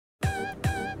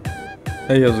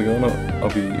Hey, how's it going?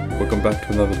 Welcome back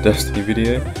to another Destiny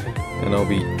video, and I'll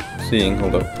be seeing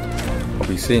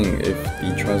if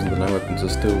the Trials of the Nine weapons are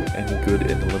still any good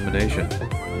in Elimination.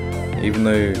 Even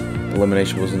though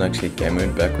Elimination wasn't actually a game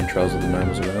mode back when Trials of the Nine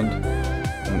was around,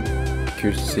 I'm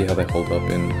curious to see how they hold up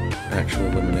in actual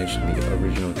Elimination, the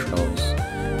original Trials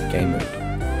game mode.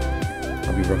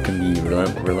 I'll be rocking the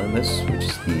Relentless, which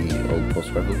is the old pulse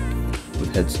rifle,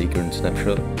 with Head Seeker and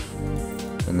Snapshot,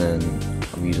 and then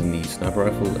I'm using the Sniper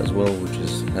Rifle as well, which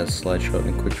has Slide Shot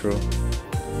and Quick Draw.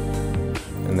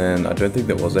 And then I don't think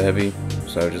there was a heavy,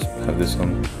 so I'll just have this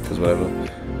on, because whatever.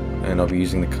 And I'll be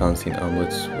using the Karnstein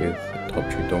Armlets with Top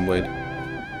Tree Dawnblade.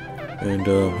 And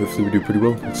hopefully we do pretty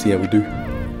well. Let's see how we do.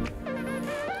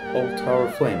 Old Tower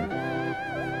of Flame.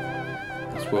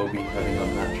 That's where we'll be having our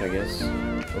match, I guess.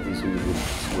 Obviously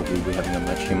we'll be having a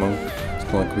match here among. It's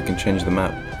not like we can change the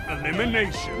map.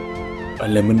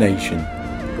 Elimination.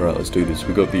 Right, let's do this.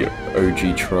 We got the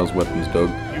OG Trials weapons,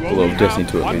 dog. Well, Destiny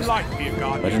 2 at least.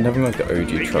 Imagine having like the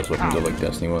OG Trials weapons or like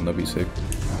Destiny 1, that'd be sick.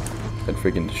 I'd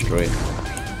freaking destroy it.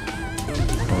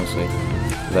 Honestly.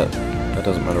 That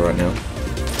doesn't matter right now.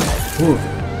 Ooh.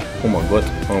 Oh my god,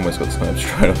 I almost got sniped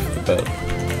straight off the bat.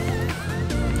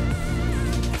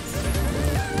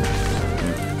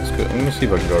 That's good. I'm gonna see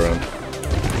if I can go around.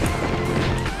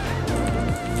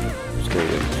 Let's go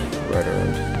this right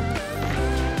around.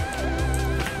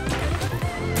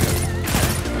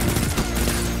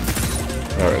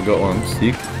 Alright, got one.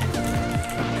 Seek.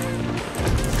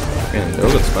 And they're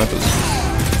all got snipers.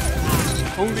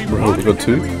 Bro, we got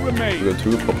two. We got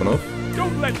two popping off.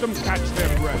 Don't let them catch their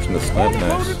breath. Watching the snipe,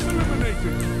 nice.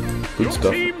 Good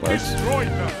stuff, lads.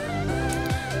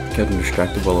 Getting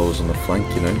distracted while I was on the flank,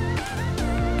 you know.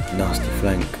 Nasty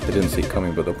flank. They didn't see it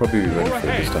coming, but they'll probably be ready for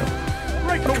it this time.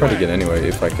 I'll try to get anyway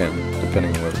if I can,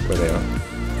 depending on where they are.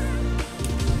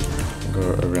 I'll go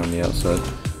around the outside.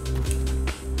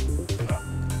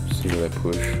 See where they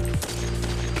push.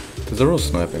 Because they're all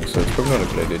sniping, so it's probably not a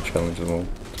good idea to challenge them all.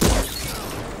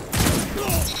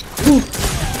 Ooh.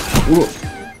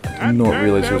 I did not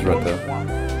realize it was right there.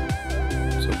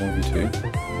 So 1v2.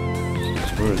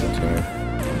 Where is it to?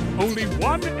 Only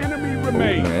one enemy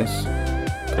remains. Nice.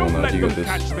 Come on, lad, you got this.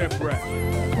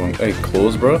 Come on. Hey,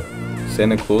 Claus, bro.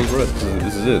 Santa Claus, bro.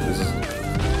 This is it. This is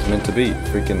meant to be.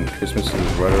 Freaking Christmas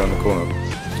is right around the corner.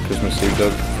 It's Christmas Eve,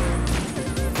 dog.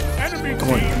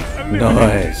 Come on.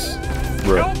 Nice.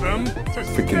 Bro.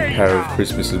 Freaking power of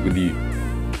Christmas is with you.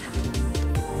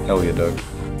 Hell yeah, dog.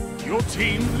 Your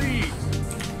team leads,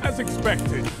 as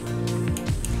expected.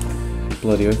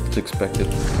 Bloody oath, it's expected.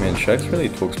 Man, Shax really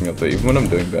talks me up though. Even when I'm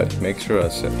doing bad, he makes sure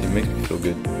he makes me feel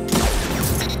good.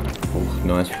 Oh,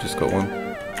 nice, we just got one.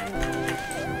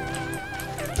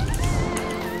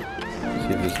 Let's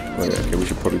see if there's... Oh, okay, we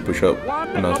should probably push up.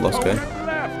 Nice last guy.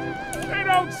 They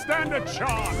don't stand a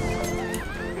chance.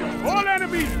 All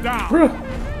enemies down. Bruh, I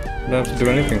don't have to do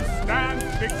anything.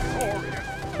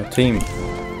 Our team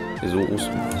is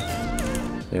awesome.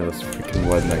 Yeah, let's freaking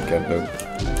widen that gap though.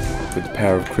 With the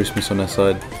power of Christmas on our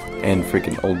side and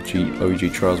freaking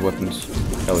OG Trials weapons.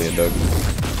 Hell yeah, dog.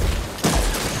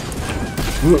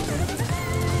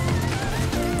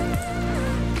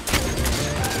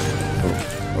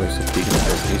 Oh, he's so cheeky.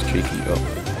 He's cheeky. Oh,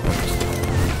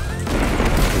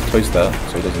 we'll place that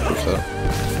so he doesn't push that.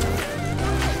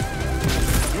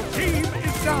 Your team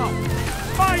is down.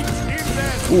 Fight in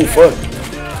there. Ooh, fuck.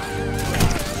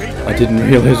 I didn't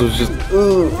realize it was just.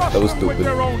 That was stupid.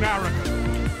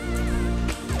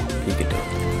 He could die.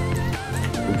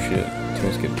 Oh shit.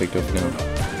 Teammates get picked up now.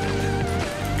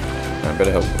 I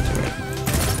better help him, man.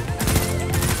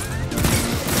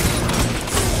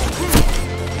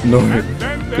 No,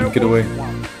 couldn't get away.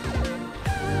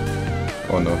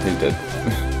 Oh no, he's dead.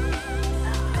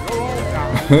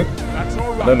 I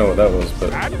don't know what that was, but.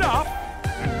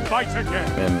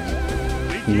 Man,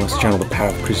 we must channel the power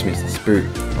of Christmas, the spirit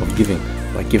of giving,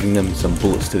 by giving them some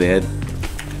bullets to their head.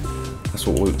 That's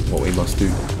what we must do.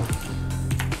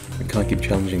 We can't keep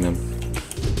challenging them.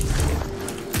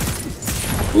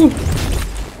 Ooh.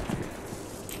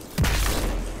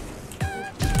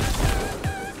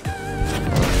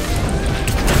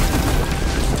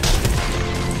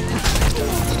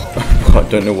 I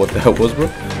don't know what the hell was, bro,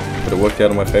 but it worked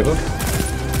out in my favor.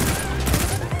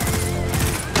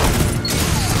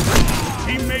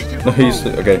 No, he's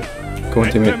okay. Come on,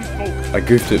 teammate. I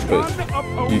goofed it, but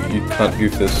you can't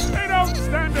goof this.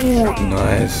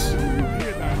 Nice.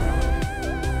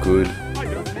 Good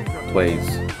plays.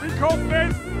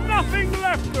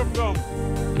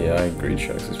 Yeah, I agree,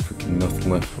 Shax. There's freaking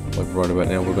nothing left. Like right about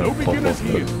now, we're gonna pop off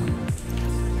though.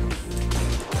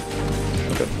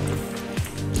 Okay.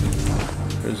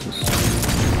 Where is this?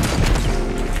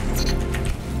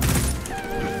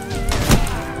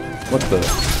 What the?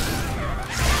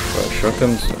 Right,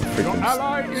 shotguns are Your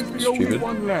ally is freaking the only stupid.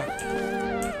 one left.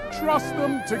 Trust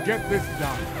them to get this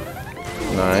done.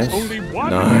 Nice. Only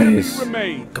one enemy Nice.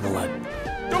 remains. Come on, lad.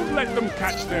 Don't let them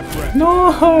catch their breath.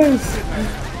 Nice!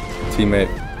 Teammate,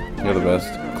 you're the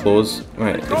best. Claws,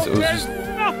 right, it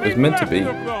was meant to be.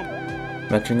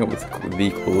 Matching up with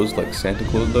the claws, like Santa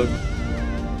Claus though.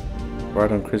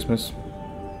 Right on Christmas.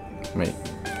 Mate.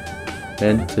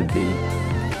 Meant to be.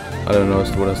 I don't know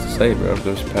what else to say, bro.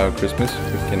 There's Power Christmas.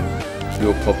 We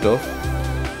all popped off.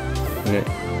 You know,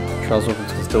 Trials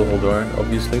weapons can still hold iron,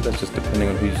 obviously. That's just depending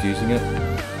on who's using it.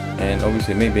 And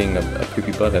obviously, me being a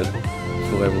poopy butthead,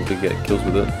 still able to get kills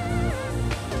with it.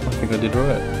 I think I did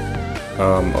right.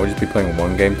 I'll just be playing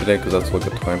one game today because that's all I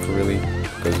got time for, really.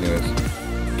 Because, you know,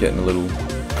 it's getting a little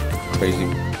crazy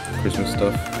Christmas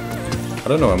stuff. I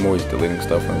don't know, I'm always deleting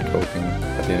stuff when I'm talking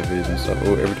at the end of videos and stuff.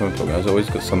 Or every time I'm talking, I've always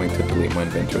got something to delete in my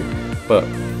inventory. But,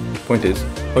 point is,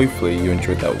 hopefully you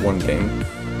enjoyed that one game.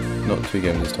 Not 2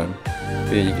 games this time.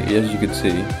 But yeah, as you can see,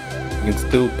 you can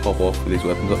still pop off with these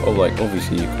weapons. Oh, like,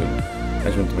 obviously you could. I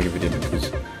just wanted to make a video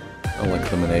because I like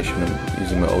Elimination and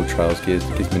using my old Trials gears.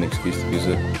 It gives me an excuse to use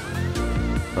it.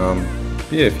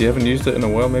 Yeah, if you haven't used it in a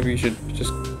while, maybe you should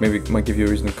just, maybe it might give you a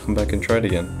reason to come back and try it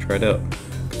again. Try it out.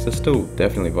 Because they're still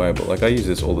definitely viable. Like, I use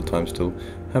this all the time still.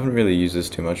 Haven't really used this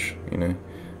too much, you know.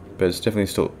 But it's definitely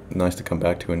still nice to come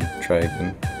back to and try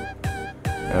again.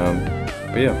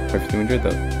 But yeah, hopefully you enjoyed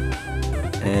that.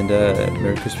 And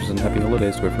Merry Christmas and Happy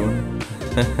Holidays to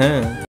everyone.